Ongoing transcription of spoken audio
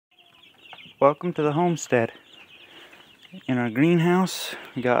Welcome to the homestead. In our greenhouse,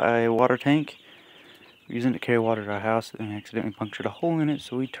 we got a water tank. We're using it to carry water to our house, and we accidentally punctured a hole in it,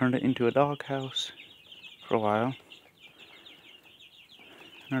 so we turned it into a dog house for a while.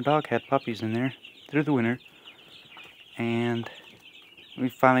 And our dog had puppies in there through the winter, and we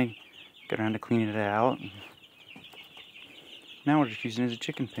finally got around to cleaning it out. Now we're just using it as a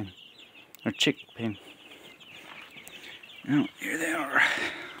chicken pen, or chick pen. Oh, here they are.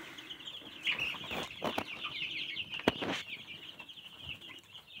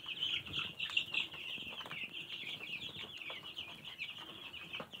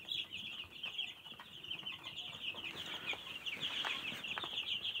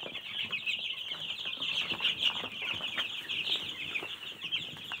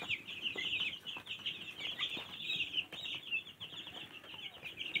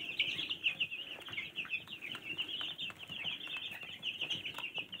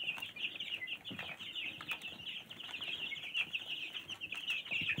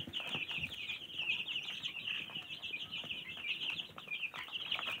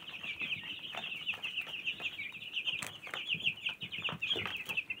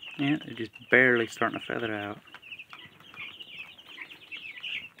 Yeah, they're just barely starting to feather out.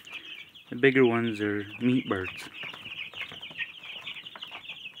 The bigger ones are meat birds.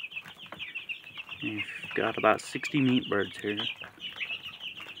 We've got about 60 meat birds here.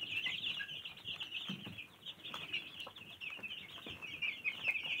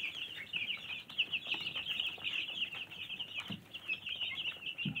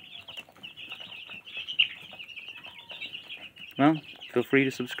 Well, feel free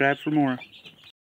to subscribe for more.